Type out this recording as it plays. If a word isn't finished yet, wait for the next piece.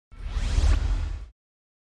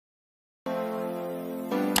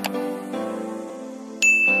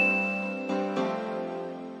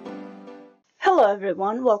Hello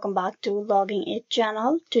everyone, welcome back to Logging It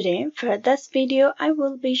channel. Today for this video I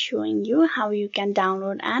will be showing you how you can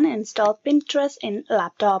download and install Pinterest in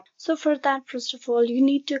laptop. So for that, first of all, you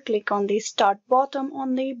need to click on the start button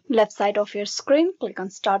on the left side of your screen. Click on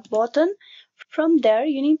start button. From there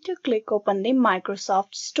you need to click open the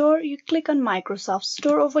Microsoft Store. You click on Microsoft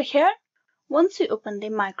Store over here. Once you open the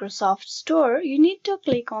Microsoft Store, you need to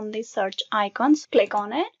click on the search icons. Click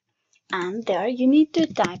on it. And there you need to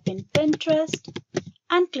type in Pinterest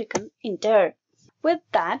and click on enter. With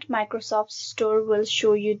that, Microsoft Store will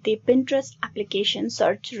show you the Pinterest application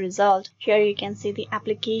search result. Here you can see the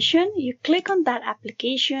application. You click on that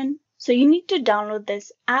application. So you need to download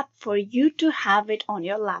this app for you to have it on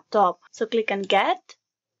your laptop. So click on get.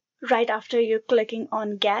 Right after you're clicking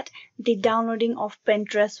on get, the downloading of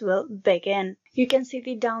Pinterest will begin. You can see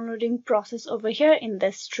the downloading process over here in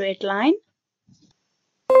this straight line.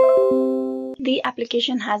 The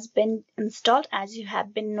application has been installed as you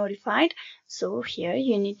have been notified. So here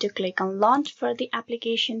you need to click on launch for the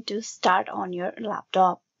application to start on your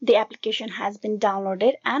laptop. The application has been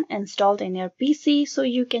downloaded and installed in your PC, so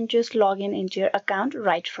you can just log in into your account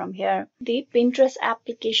right from here. The Pinterest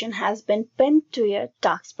application has been pinned to your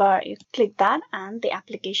taskbar. You click that and the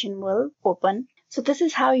application will open. So this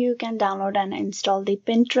is how you can download and install the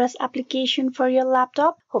Pinterest application for your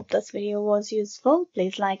laptop. Hope this video was useful.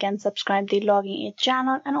 Please like and subscribe the Logging It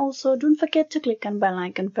channel, and also don't forget to click on bell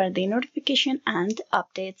icon for the notification and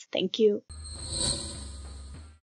updates. Thank you.